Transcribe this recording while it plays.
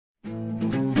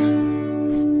Good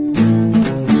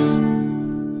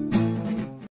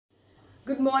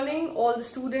morning, all the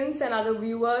students and other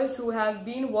viewers who have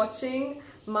been watching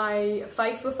my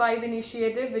 5 for 5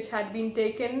 initiative, which had been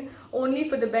taken only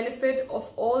for the benefit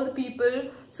of all the people,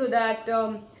 so that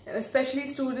especially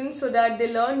students, so that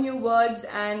they learn new words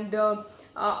and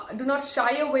do not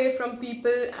shy away from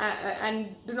people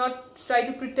and do not try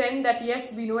to pretend that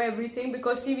yes, we know everything,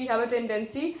 because see, we have a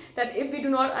tendency that if we do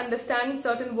not understand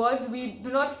certain words, we do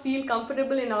not feel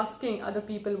comfortable in asking other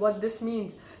people what this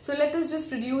means. So let us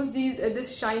just reduce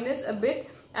this shyness a bit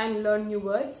and learn new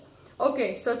words.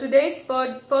 Okay, so today's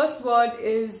first word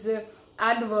is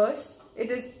adverse.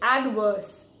 It is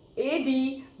adverse.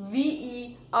 A-D-V-E-R-S-E.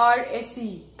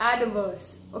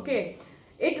 Adverse. Okay.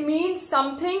 It means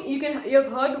something, you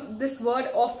have heard this word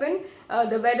often,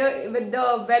 the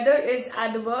weather is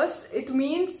adverse. It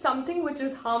means something which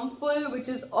is harmful, which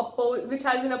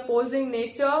has an opposing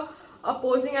nature.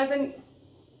 Opposing as in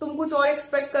तुम कुछ और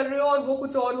expect कर रहे हो और वो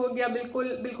कुछ और हो गया,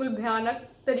 बिल्कुल भयानक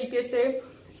तरीके से.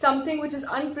 Something which is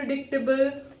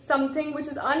unpredictable, something which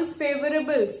is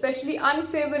unfavorable, especially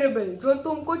unfavorable, जो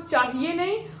तुमको चाहिए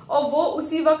नहीं और वो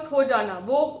उसी वक्त हो जाना,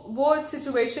 वो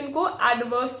situation को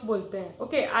adverse बोलते हैं.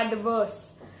 Okay,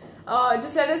 adverse.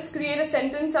 Just let us create a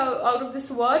sentence out of this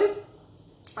word.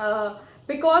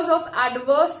 Because of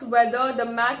adverse weather, the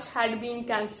match had been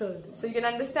cancelled. So you can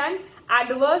understand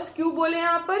adverse क्यों बोले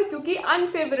यहाँ पर, क्योंकि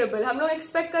unfavorable. हम लोग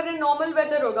expect कर रहे हैं normal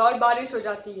weather होगा और बारिश हो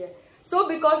जाती है. So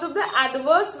because of the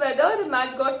adverse weather, the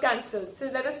match got cancelled. So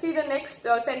let us see the next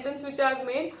sentence which I have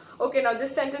made. Okay, now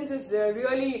this sentence is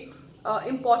really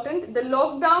important. The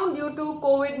lockdown due to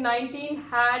COVID-19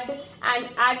 had an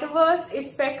adverse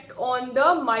effect on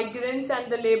the migrants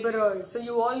and the laborers. So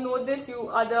you all know this. You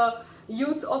are the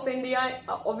youth of India.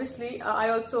 Obviously, I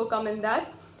also come in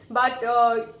that. But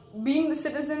being the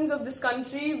citizens of this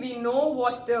country, we know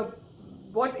what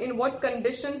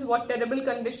terrible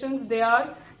conditions they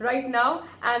are right now.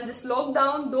 And this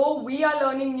lockdown, though we are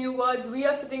learning new words, we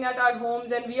are sitting at our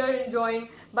homes and we are enjoying,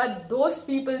 but those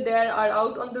people there are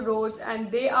out on the roads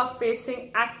and they are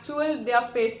facing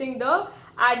the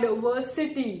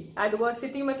adversity.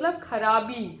 Adversity matlab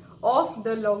kharabi of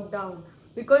the lockdown,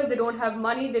 because they don't have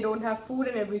money, they don't have food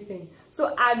and everything.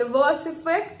 So adverse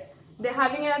effect, they're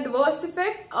having an adverse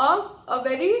effect of a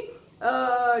very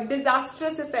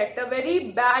disastrous effect, a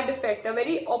very bad effect, a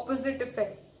very opposite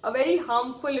effect, a very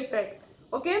harmful effect.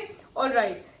 Okay, all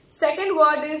right. Second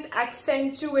word is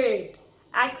accentuate.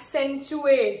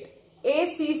 Accentuate.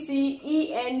 A-C-C-E-N-T-U-A-T-E.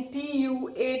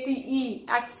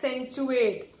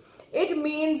 Accentuate. It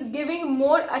means giving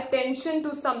more attention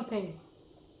to something.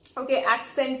 Okay,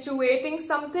 accentuating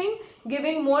something,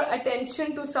 giving more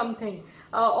attention to something,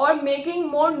 or making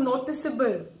more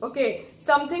noticeable. Okay,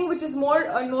 something which is more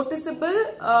noticeable,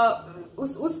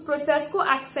 उस process को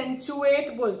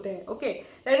accentuate बोलते हैं. Okay,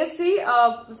 let us see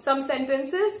some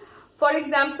sentences. For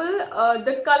example,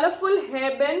 the colorful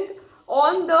hairband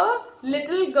on the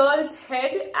little girl's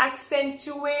head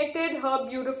accentuated her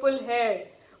beautiful hair,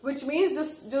 which means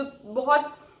जो बहुत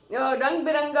रंग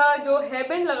बिरंगा जो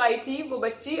hairband लगाई थी वो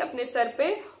बच्ची अपने सर पे,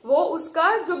 वो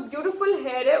उसका जो ब्यूटीफुल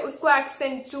हेयर है उसको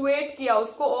एक्सेंचुएट किया,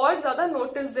 उसको और ज्यादा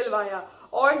नोटिस दिलवाया,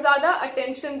 और ज्यादा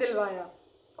अटेंशन दिलवाया.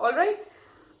 Alright,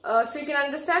 so you can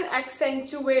understand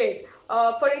accentuate.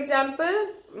 For example,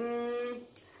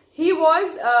 he was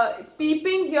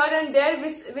peeping here and there,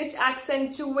 which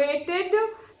accentuated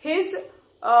his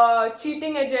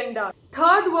cheating agenda.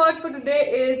 Third word for today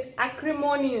is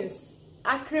acrimonious.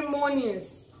 Acrimonious.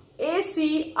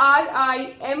 A-C-R-I-M-O-N-I-O-U-S.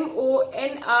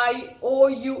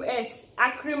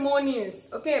 Acrimonious.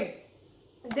 Okay,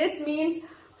 this means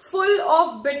full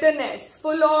of bitterness,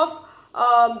 full of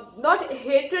not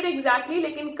hatred exactly,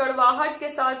 लेकिन कड़वाहट के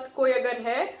साथ कोई अगर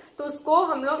है तो उसको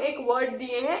हम लोग एक वर्ड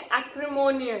दिए हैं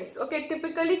acrimonious. Okay,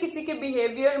 typically किसी के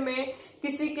behavior में,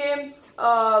 किसी के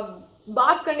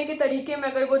बात करने के तरीके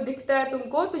में अगर वो दिखता है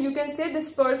तुमको, तो you can say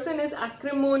this person is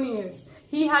acrimonious.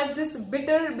 He has this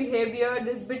bitter behavior,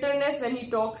 this bitterness when he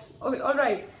talks. Okay, all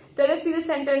right. Let us see the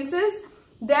sentences.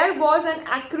 There was an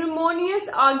acrimonious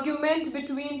argument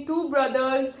between two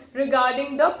brothers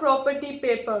regarding the property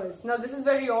papers. Now, this is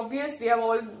very obvious. We have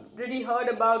already heard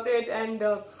about it, and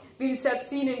we have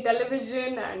seen in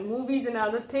television and movies and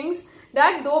other things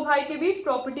that दो भाई के बीच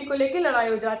property को लेके लड़ाई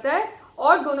हो जाता है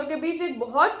और दोनों के बीच एक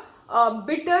बहुत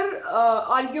बिटर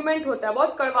आर्ग्यूमेंट होता है,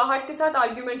 बहुत कड़वाहट के साथ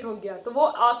आर्ग्यूमेंट हो गया, तो वो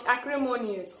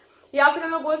एक्रिमोनियस. या फिर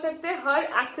हम लोग बोल सकते हैं हर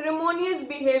एक्रिमोनियस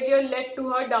behaviour led to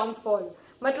her downfall.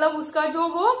 मतलब उसका जो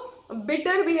वो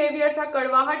बिटर बिहेवियर था,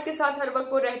 कड़वाहट के साथ हर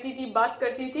वक्त वो रहती थी, बात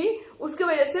करती थी, उसकी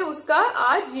वजह से उसका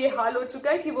आज ये हाल हो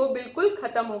चुका है कि वो बिल्कुल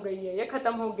खत्म हो गई है या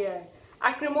खत्म हो गया है.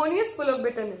 Acrimonious, full of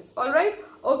bitterness. All right.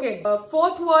 Okay.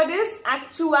 Fourth word is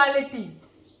actuality.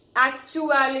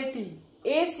 Actuality.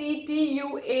 A-C-T-U-A-L-I-T-Y.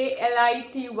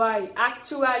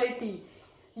 Actuality.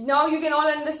 Now you can all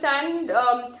understand,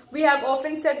 we have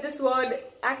often said this word,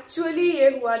 actually ये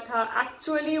हुआ था,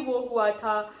 actually वो हुआ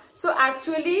था. So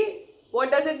actually,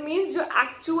 what does it mean? जो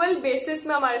actual basis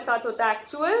में हमारे साथ होता है,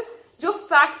 actual जो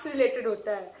facts related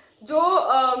होता है, जो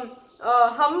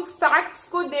हम facts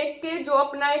को देख के जो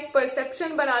अपना एक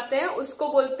perception बनाते हैं, उसको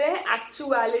बोलते हैं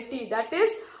actuality. That is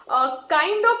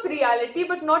kind of reality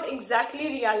but not exactly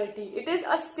reality. It is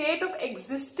a state of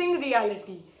existing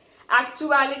reality.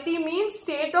 Actuality means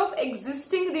state of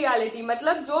existing reality.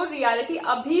 मतलब जो reality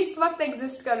अभी इस वक्त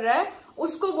exist कर रहा है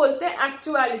उसको बोलते हैं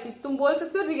actuality. तुम बोल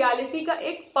सकते हो reality का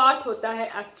एक part होता है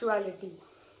actuality.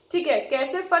 ठीक है,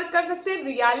 कैसे फर्क कर सकते हैं?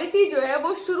 reality जो है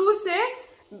वो शुरू से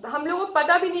हम लोगों को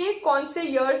पता भी नहीं है कौन से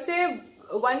year से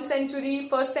 1 century,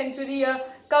 1st century या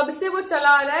कब से वो चला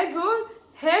आ रहा है. जो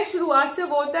है शुरुआत से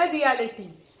वो होता है reality.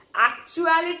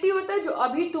 Actuality होता है जो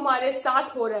अभी तुम्हारे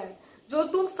साथ हो रहा है, जो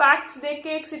तुम फैक्ट्स देख के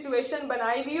एक सिचुएशन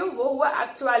बनाई हुई हो, वो हुआ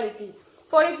एक्चुअलिटी.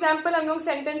 फॉर एग्जाम्पल हम लोग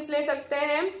सेंटेंस ले सकते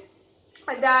हैं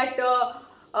that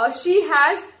she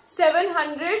has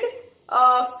 700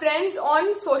 friends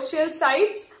on social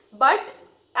sites but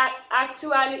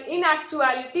in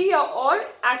actuality और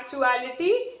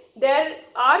एक्चुअलिटी देयर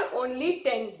आर ओनली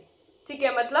 10. ठीक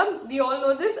है, मतलब we all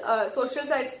know this, social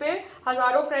sites पे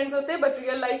हजारों फ्रेंड्स होते हैं बट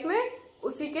रियल लाइफ में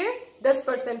उसी के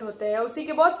 10% होते हैं, उसी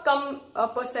के बहुत कम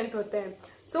परसेंट होते हैं.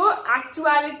 सो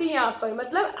एक्चुअलिटी यहाँ पर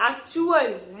मतलब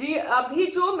एक्चुअल, अभी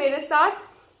जो मेरे साथ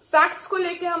फैक्ट्स को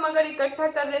लेके हम अगर इकट्ठा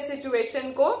कर रहे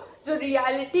सिचुएशन को, जो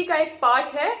रियलिटी का एक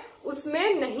पार्ट है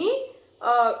उसमें नहीं,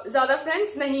 ज्यादा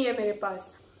फ्रेंड्स नहीं है मेरे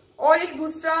पास. और एक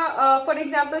दूसरा फॉर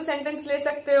एग्जाम्पल सेंटेंस ले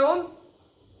सकते हो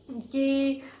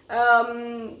कि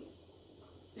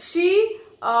she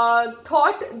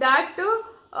thought that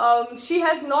she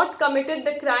has not committed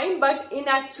the crime but in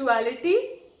actuality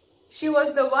she was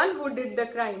the one who did the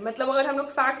crime. मतलब अगर हम लोग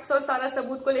फैक्ट्स और सारा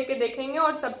सबूत को लेके देखेंगे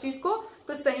और सब चीज को,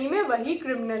 तो सही में वही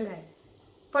क्रिमिनल है.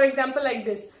 For example like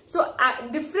this. So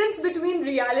difference between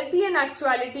reality and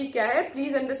actuality क्या है?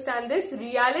 Please understand this.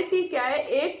 रियलिटी क्या है?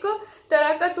 एक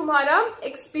तरह का तुम्हारा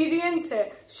एक्सपीरियंस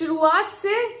है, शुरुआत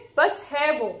से बस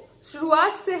है, वो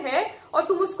शुरुआत से है और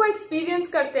तुम उसको एक्सपीरियंस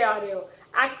करते आ रहे हो.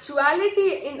 Actuality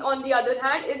in on the other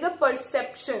hand is a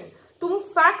perception. तुम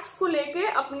फैक्ट्स को लेके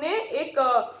अपने एक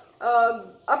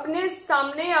अपने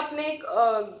सामने अपने एक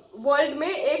वर्ल्ड में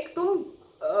एक तुम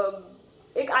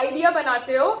एक आइडिया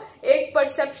बनाते हो, एक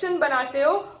परसेप्शन बनाते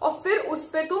हो और फिर उस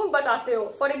पे तुम बताते हो.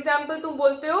 फॉर एग्जाम्पल तुम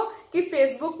बोलते हो कि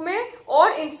फेसबुक में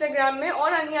और इंस्टाग्राम में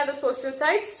और अन्य अदर सोशल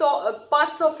साइट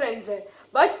 500 फ्रेंड्स है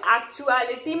बट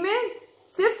एक्चुअलिटी में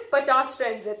सिर्फ 50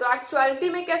 फ्रेंड्स है. तो एक्चुअलिटी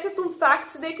में कैसे तुम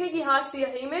फैक्ट्स देखे कि हाँ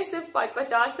सही में सिर्फ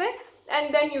 50 है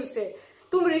एंड देन यू से.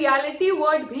 तुम रियलिटी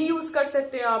वर्ड भी यूज कर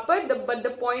सकते हो यहाँ पर, बट द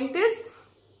पॉइंट इज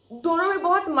दोनों में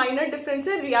बहुत माइनर डिफरेंस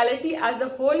है. रियलिटी एज अ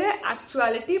होल है,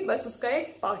 एक्चुअलिटी बस उसका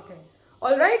एक पार्ट है.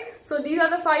 Alright, so these are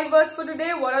the 5 words for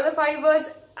today. What are the 5 words?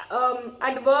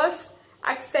 Adverse,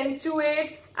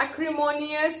 accentuate,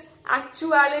 acrimonious,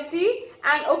 actuality,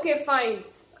 and okay fine,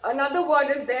 another word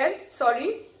is there,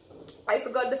 sorry I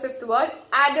forgot the 5th word,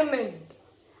 adamant.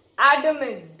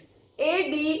 Adamant,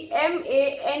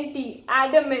 A-D-M-A-N-T,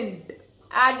 adamant,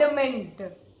 adamant.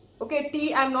 Okay,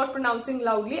 T I'm not pronouncing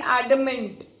loudly,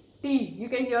 adamant, T you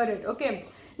can hear it. Okay,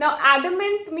 now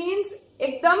adamant means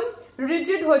एकदम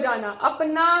rigid हो जाना,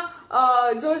 अपना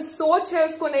जो सोच है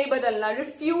उसको नहीं बदलना.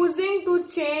 Refusing to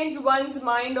change once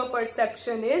mind और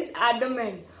perception is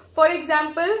adamant. For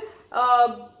example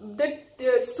the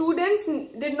students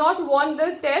did not want the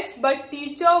test but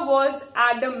teacher was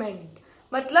adamant.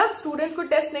 मतलब स्टूडेंट्स को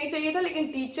टेस्ट नहीं चाहिए था लेकिन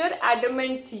टीचर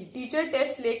एडमेंट थी, टीचर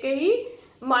टेस्ट लेके ही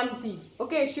मानती.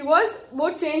 ओके, शी वाज, वो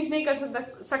चेंज नहीं कर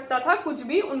सकता था कुछ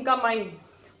भी उनका माइंड.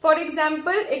 फॉर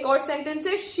एग्जाम्पल एक और सेंटेंस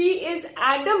है, she is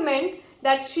adamant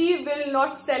that she will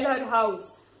not cell her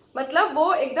house. मतलब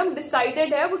वो एकदम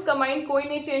डिसाइडेड है, उसका माइंड कोई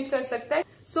नहीं चेंज कर सकता है.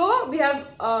 So we have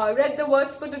read the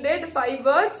words for today, the 5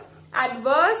 words: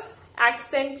 adverse,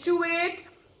 accentuate,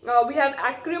 we have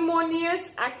acrimonious,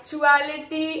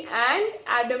 actuality, and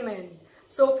adamant.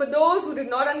 So for those who did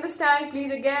not understand,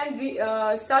 please again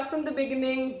start from the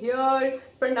beginning, hear,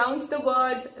 pronounce the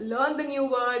words, learn the new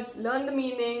words, learn the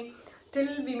meaning, till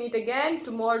we meet again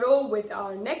tomorrow with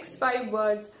our next 5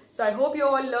 words. So I hope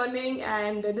you're all learning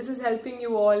and this is helping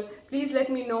you all. Please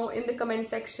let me know in the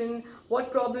comment section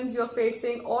what problems you're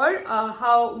facing or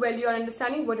how well you're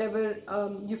understanding whatever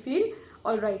you feel.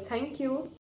 All right, thank you.